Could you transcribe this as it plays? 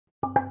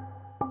Eta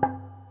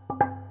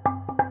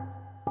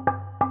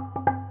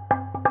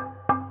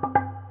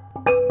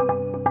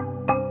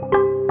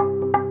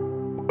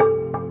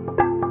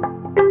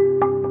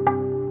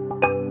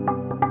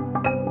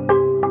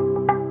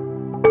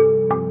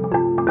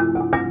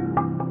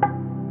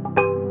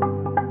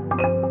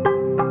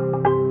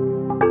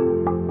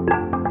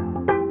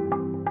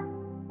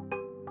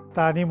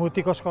ni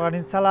mutikosko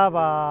ganintzala,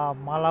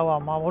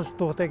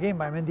 14-15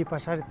 urtekin, hemendik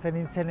pasaritzen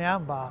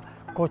nintzenean,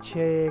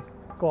 kotxeko,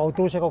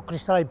 autobuseko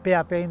kristalai pea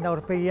egin da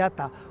aurpegia,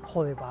 eta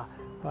jode,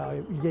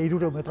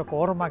 300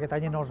 metroko hormak eta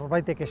hainen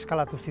horbaitek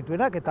eskalatu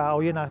zituenak, eta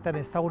horien artean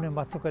ezagunen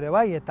batzuk ere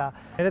bai, eta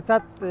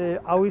niretzat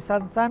hau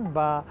izan zen,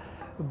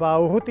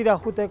 urrutira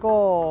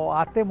joateko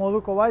ate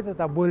moduko bait,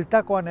 eta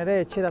bueltakoan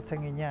ere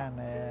etxeratzen ginean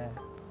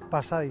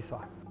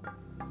pasadizoa.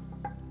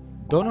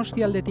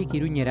 Donostialdetik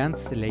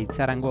Iruñerantz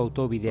Leitzarango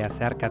autobidea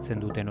zeharkatzen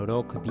duten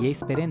orok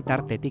Biaizperen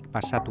tartetik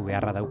pasatu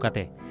beharra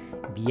daukate.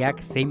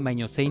 Biak zein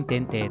baino zein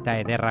tente eta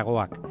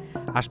ederragoak.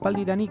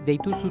 Aspaldidanik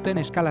deitu zuten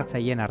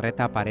eskalatzaileen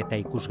arreta pareta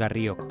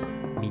ikusgarriok.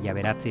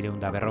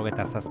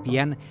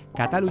 1947an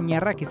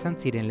kataluniarrak izan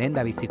ziren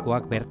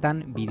lehendabizikoak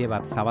bertan bide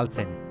bat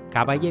zabaltzen,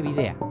 kabaile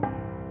bidea.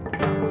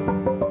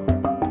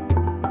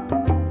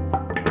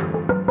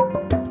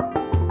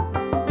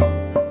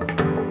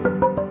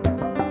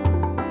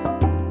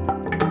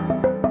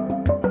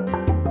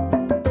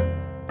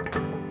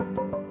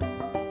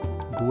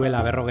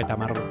 Duela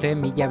 50 urte,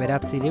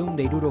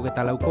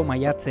 1964ko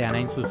maiatzean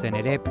hain zuzen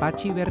ere,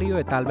 Patxi Berrio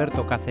eta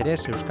Alberto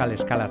Caceres Euskal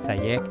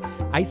eskalatzaileek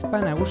Aizpa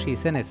nagusi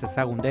izenez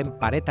ezagun den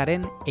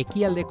paretaren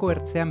ekialdeko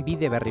ertzean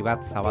bide berri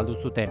bat zabaldu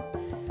zuten.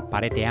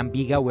 Paretean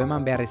 2 gau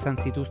eman behar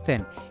izan zituzten,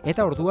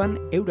 eta orduan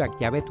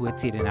eurak jabetu ez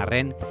ziren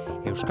arren,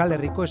 Euskal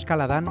Herriko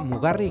eskaladan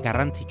mugarri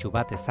garrantzitsu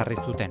bat ezarri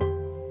zuten.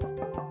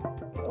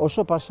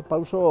 Oso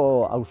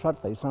pauso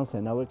ausarta izan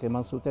zen hauek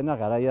eman zutena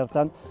garai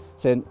hartan,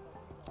 zen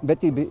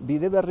beti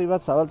bide berri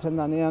bat zabaltzen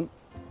danean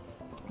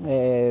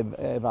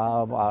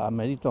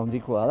meritu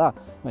handikoa da,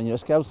 baina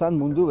eske hau zen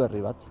mundu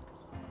berri bat.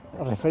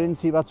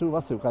 Referentzi batzuk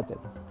bat zeukaten.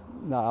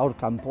 Hor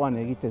kanpoan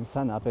egiten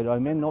zana, pero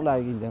hemen nola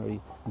egin den hori,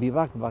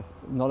 bibak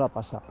nola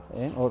pasa,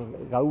 hor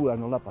gaua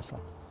nola pasa.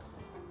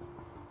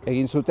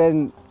 Egin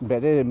zuten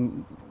bere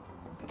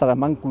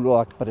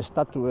tramankuloak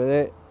prestatu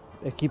ere,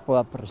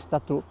 ekipoa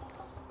prestatu,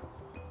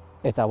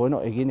 eta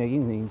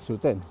egin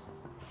zuten.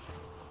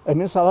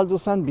 Hemen zabaldu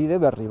zen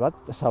bide berri bat,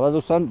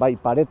 zabaldu zen bai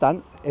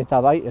paretan eta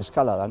bai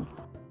eskaladan.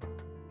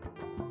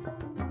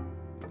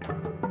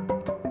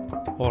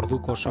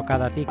 Orduko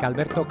sokadatik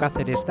Alberto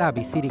Caceres da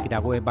bizirik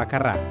dagoen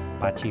bakarra.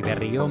 Patxi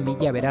Berrio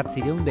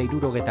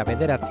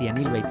 1969an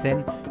hil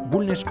baitzen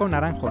Bulnesko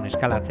Naranjon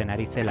eskalatzen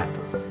ari zela.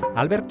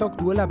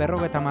 Albertok duela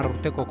 50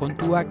 urteko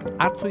kontuak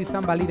atzo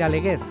izan balira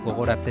legez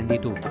gogoratzen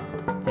ditu.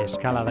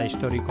 Eskalada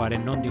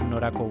historikoaren nondik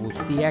norako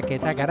guztiak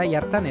eta garai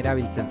hartan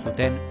erabiltzen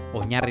zuten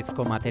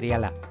oinarrizko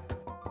materiala.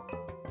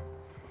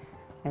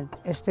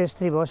 Este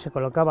estribo se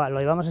colocaba, lo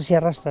llevamos así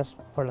a rastras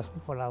por la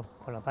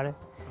pared,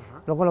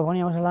 luego lo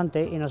poníamos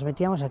delante y nos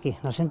metíamos aquí,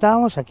 nos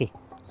sentábamos aquí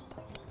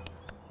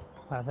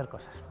para hacer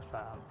cosas,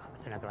 para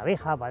meter una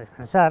clavija, para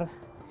descansar,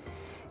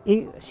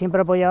 y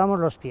siempre apoyábamos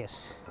los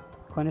pies.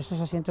 Con estos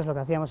asientos lo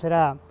que hacíamos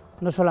era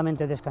no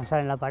solamente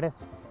descansar en la pared,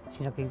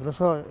 sino que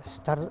incluso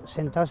estar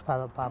sentados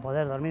para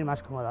poder dormir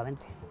más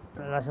cómodamente.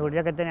 La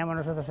seguridad que teníamos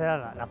nosotros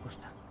era la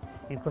justa.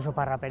 Incluso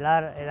para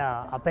rapelar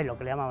era a pelo,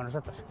 que le llamamos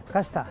nosotros.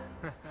 ¿Casta?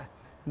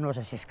 No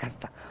sé si es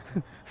casta.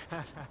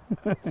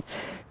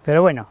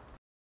 Pero bueno.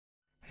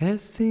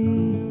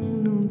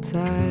 Ezin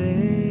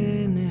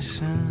nuntzaren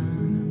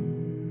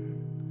esan,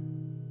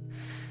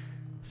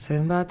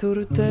 zenbat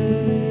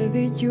urte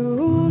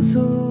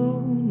dituzu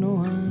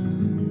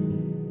noan,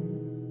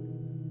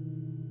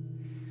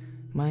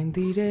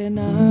 maindiren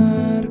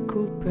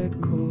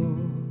arkupeko,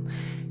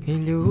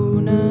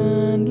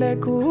 ilunan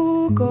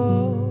lekuko,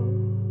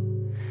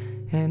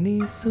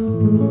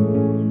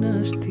 enizun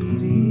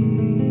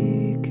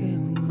astirik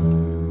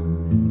eman.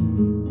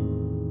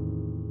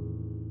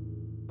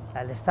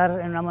 Al estar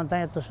en una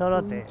montaña tú solo,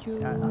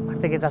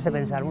 aparte que te hace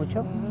pensar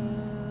mucho,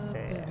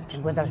 te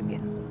encuentras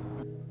bien.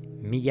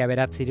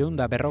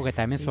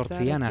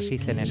 1958an hasi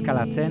zen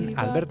eskalatzen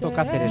Alberto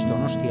Caceres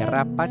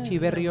donostiarra Patxi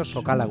Berrio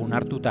sokalagun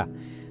hartuta.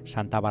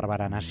 Santa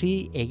Barbaran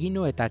hasi,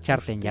 Egino eta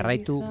Txarten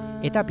jarraitu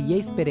eta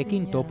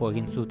Biaizperekin topo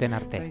egin zuten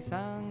arte.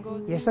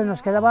 Y esto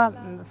nos quedaba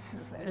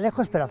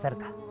lejos pero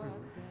cerca.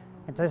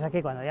 Entonces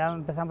aquí cuando ya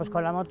empezamos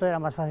con la moto era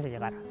más fácil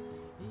llegar.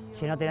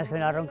 Si no tienes que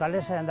venir a la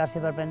Roncalesa y andar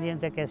siempre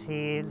pendiente que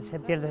si se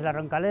pierdes la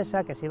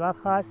Roncalesa, que si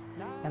bajas,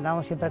 y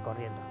andamos siempre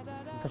corriendo.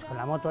 Entonces con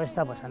la moto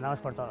esta pues andamos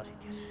por todos los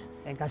sitios.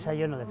 En casa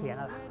yo no decía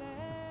nada.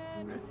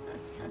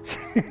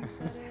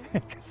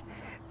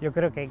 Yo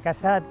creo que en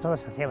casa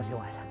todos hacíamos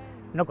igual.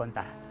 No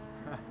contar.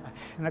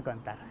 No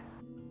contar.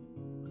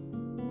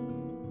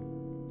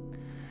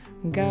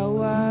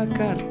 Gauak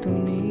hartu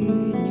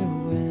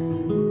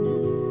ninoen,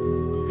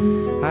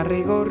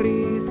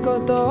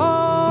 arrigorrizko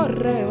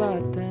torre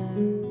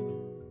baten.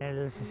 En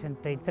el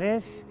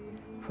 63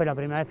 fue la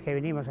primera vez que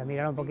vinimos a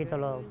mirar un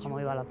poquito cómo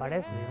iba la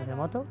pared, vinimos de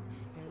moto,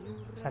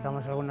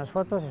 Sacamos algunas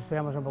fotos,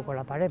 estudiamos un poco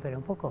la pared, pero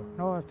un poco,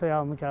 no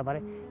estudiamos mucho la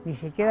pared. Ni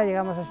siquiera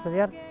llegamos a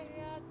estudiar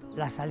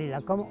la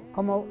salida,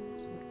 cómo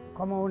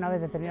una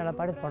vez determinada la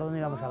pared, por dónde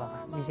íbamos a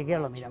bajar. Ni siquiera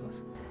lo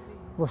miramos.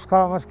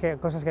 Buscábamos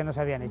cosas que no se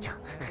habían hecho.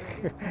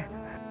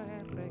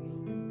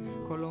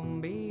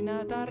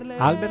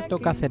 Alberto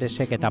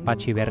Caceresek eta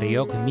Patxi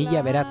Berriok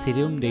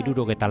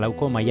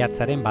 1974ko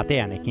maiatzaren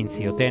batean ekin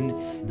zioten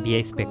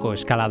Biaizpeko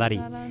eskaladari.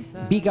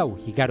 2 gau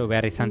igaro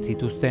behar izan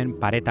zituzten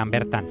paretan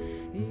bertan.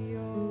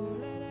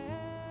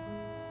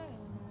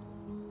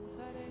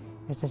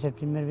 Este es el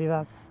primer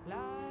bivac.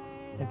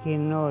 Aquí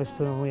no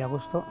estuve muy a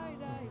gusto.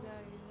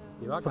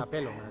 Bivac a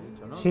pelo, me has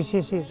dicho, ¿no? Sí,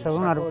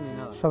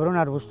 sobre un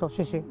arbusto,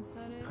 sí.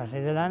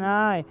 Jersey de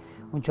lana,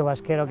 un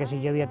chubasquero que si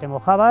llovía te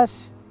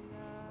mojabas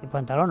y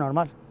pantalón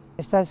normal.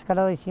 Esta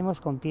escalada hicimos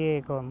con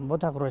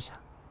bota gruesa,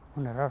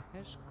 un error.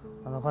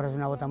 A lo mejor es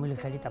una bota muy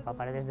ligerita para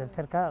paredes de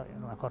cerca, a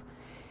lo mejor.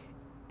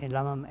 En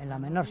la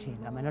menor sí,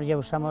 en la menor ya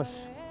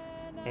usamos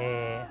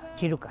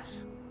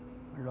chirucas.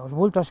 Los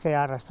bultos que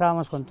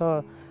arrastrábamos con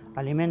todo,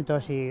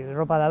 alimentos y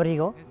ropa de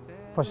abrigo,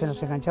 pues se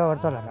nos enganchaba por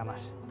todas las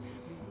ramas.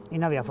 Y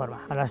no había forma.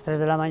 A las 3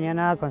 de la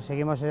mañana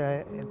conseguimos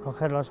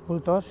coger los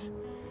bultos,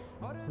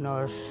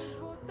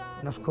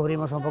 nos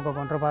cubrimos un poco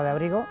con ropa de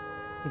abrigo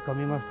y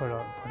comimos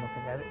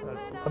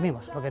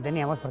lo que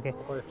teníamos, porque... ¿Un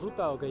poco de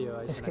fruta o qué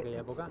lleváis en aquella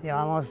época?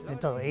 Llevamos de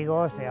todo,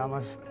 higos,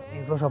 llevamos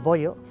incluso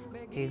pollo,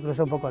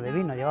 incluso un poco de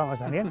vino llevamos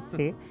también,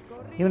 sí.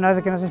 Y una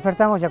vez que nos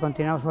despertamos ya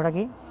continuamos por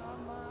aquí,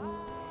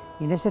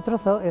 y en este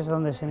trozo es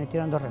donde se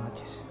metieron 2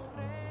 remaches,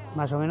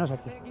 más o menos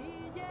aquí.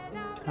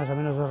 Más o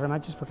menos 2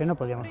 remaches porque no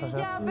podíamos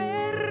pasar.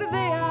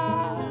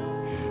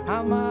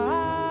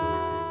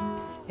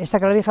 Esta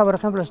clavija, por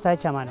ejemplo, está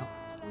hecha a mano.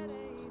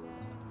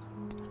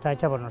 Está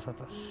hecha por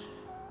nosotros.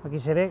 Aquí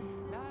se ve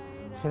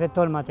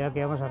todo el material que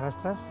llevamos a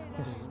rastras,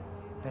 que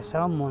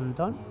pesaba un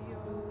montón,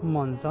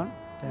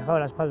 te dejaba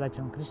la espalda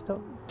hecha un Cristo.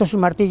 Esto es un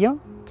martillo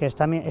que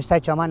está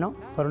hecho a mano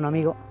por un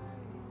amigo,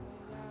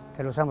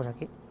 que lo usamos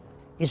aquí.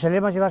 Y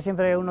solemos llevar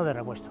siempre uno de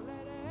repuesto,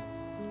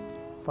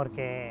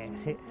 porque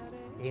sí,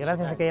 y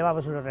gracias a que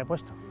llevamos uno de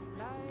repuesto,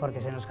 porque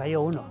se nos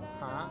cayó uno.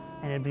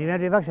 En el primer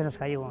bivac se nos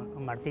cayó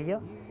un martillo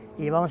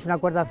y llevamos una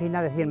cuerda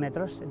fina de 100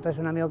 metros, entonces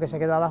un amigo que se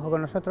quedó abajo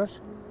con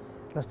nosotros,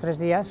 los 3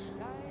 días,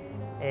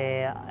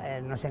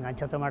 nos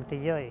enganchó otro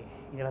martillo y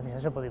gracias a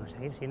eso pudimos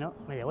seguir, si no,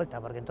 media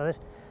vuelta, porque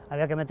entonces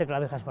había que meter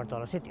clavijas por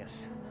todos los sitios.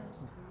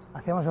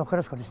 Hacíamos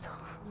agujeros con esto.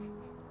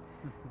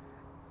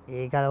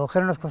 Y cada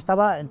agujero nos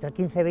costaba entre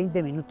 15 y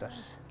 20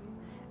 minutos.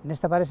 En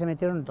esta pared se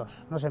metieron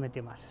 2, no se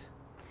metió más.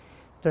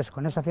 Entonces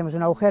con eso hacíamos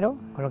un agujero,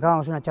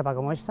 colocábamos una chapa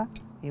como esta,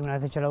 y una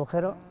vez hecho el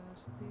agujero,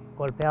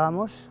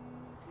 golpeábamos,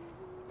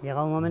 y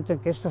llegaba un momento en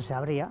que esto se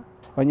abría.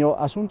 Baina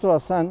asuntoa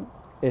zen,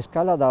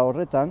 eskalada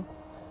horretan,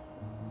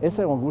 ez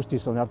egon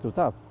guztiz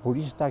onartuta,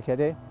 puristak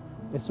ere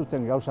ez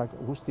zuten gauzak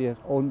guztiek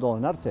ondo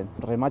onartzen.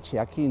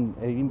 Rematxeakin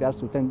egin behar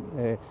zuten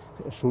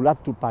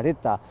zulatu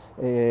pareta,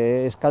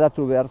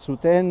 eskalatu behar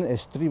zuten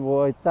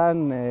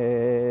estriboetan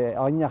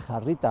aina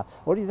jarrita.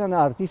 Hori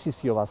dana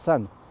artifizio bat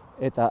zen,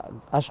 eta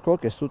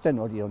askok ez zuten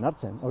hori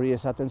onartzen. Hori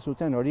esaten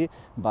zuten hori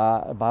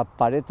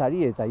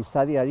paretari eta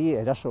izadiari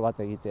eraso bat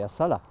egitea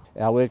zala.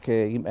 Hauek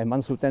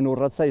eman zuten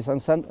urratza izan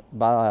zen,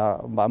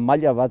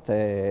 maila bat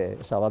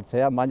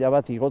zabaltzea, maila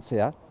bat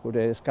igotzea,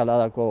 gure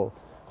eskaladako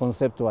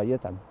konzeptu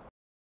haietan.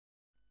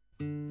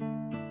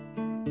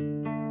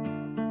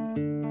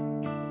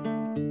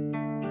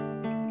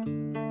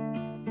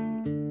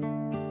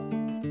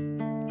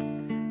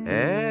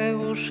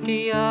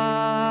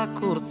 Euskiak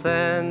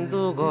urtzen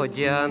du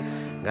goian,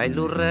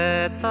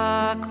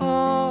 gailurretako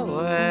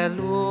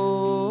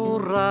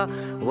elurra,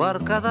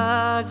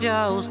 uarkada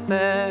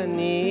jauzten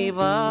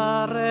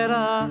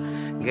ibarrera,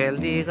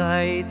 geldi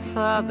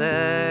gaitza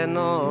den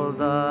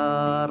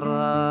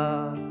oldarra.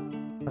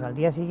 Al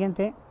día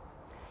siguiente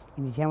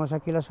iniciamos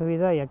aquí la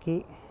subida y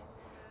aquí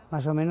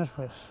más o menos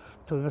pues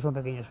tuvimos un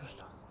pequeño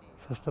susto.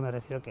 Susto me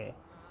refiero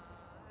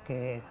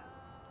que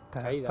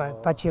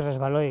Patxi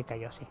resbaló y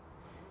cayó así.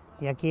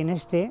 Y aquí en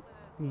este,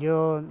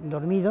 yo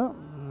dormido,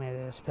 me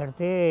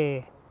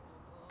desperté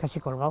casi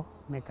colgado.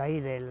 Me caí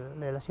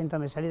del asiento,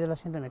 me salí del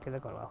asiento y me quedé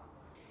colgado.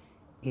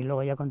 Y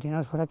luego ya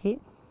continuamos por aquí,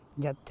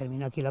 ya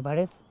terminó aquí la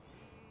pared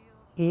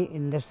y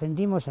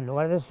descendimos, en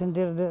lugar de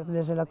descender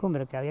desde la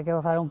cumbre, que había que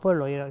bajar a un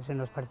pueblo y se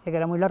nos parecía que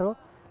era muy largo,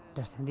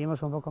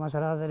 descendimos un poco más a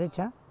la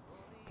derecha,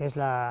 que es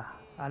al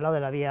lado de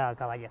la vía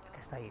Caballet,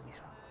 que está ahí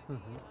mismo.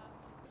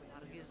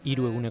 3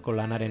 eguneko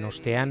lanaren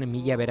ostean,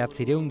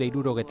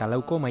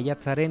 1974ko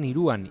maiatzaren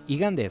 3an,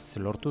 igandez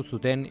lortu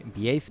zuten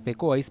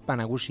Biaizpeko ahizpa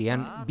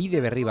nagusian bide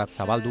berri bat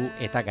zabaldu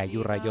eta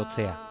gailurra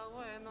jotzea.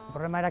 El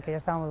problema era que ya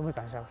estábamos muy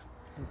cansados.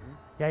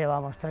 Ya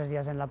llevábamos 3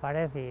 días en la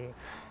pared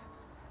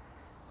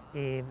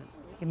y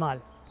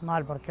mal,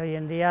 porque hoy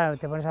en día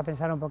te pones a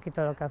pensar un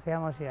poquito de lo que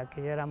hacíamos y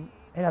aquello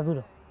era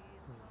duro.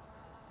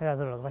 Era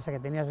duro, lo que pasa es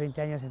que tenías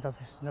 20 años,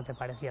 entonces no te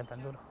parecía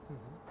tan duro.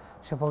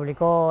 Se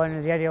publicó en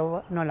el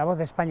diario, no, en La Voz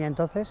de España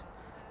entonces,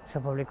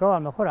 se publicó a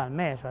lo mejor al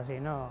mes o así,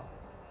 no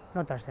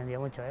trascendió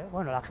mucho, ¿eh?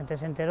 Bueno, la gente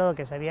se enteró de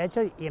que se había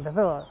hecho y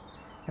empezó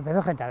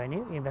empezó gente a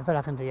venir y empezó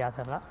la gente ya a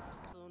hacerla.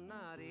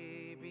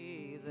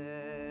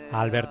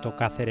 Alberto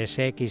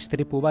Caceresek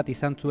istripu bat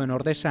izan zuen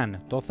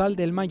Ordesan, Tozal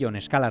del Maion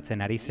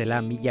eskalatzen ari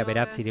zela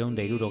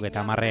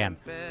 1970ean.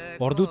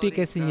 Ordutik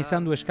ezin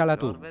izan du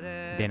eskalatu.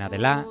 Dena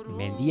dela,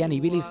 mendian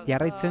ibiliz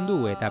jarraitzen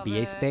du eta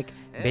Biaizpek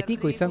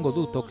betiko izango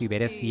du toki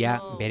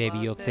berezia bere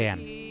bihotzean.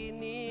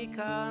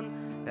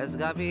 Ez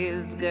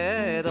gabiltz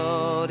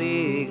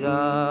gerorik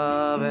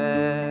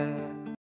gabe.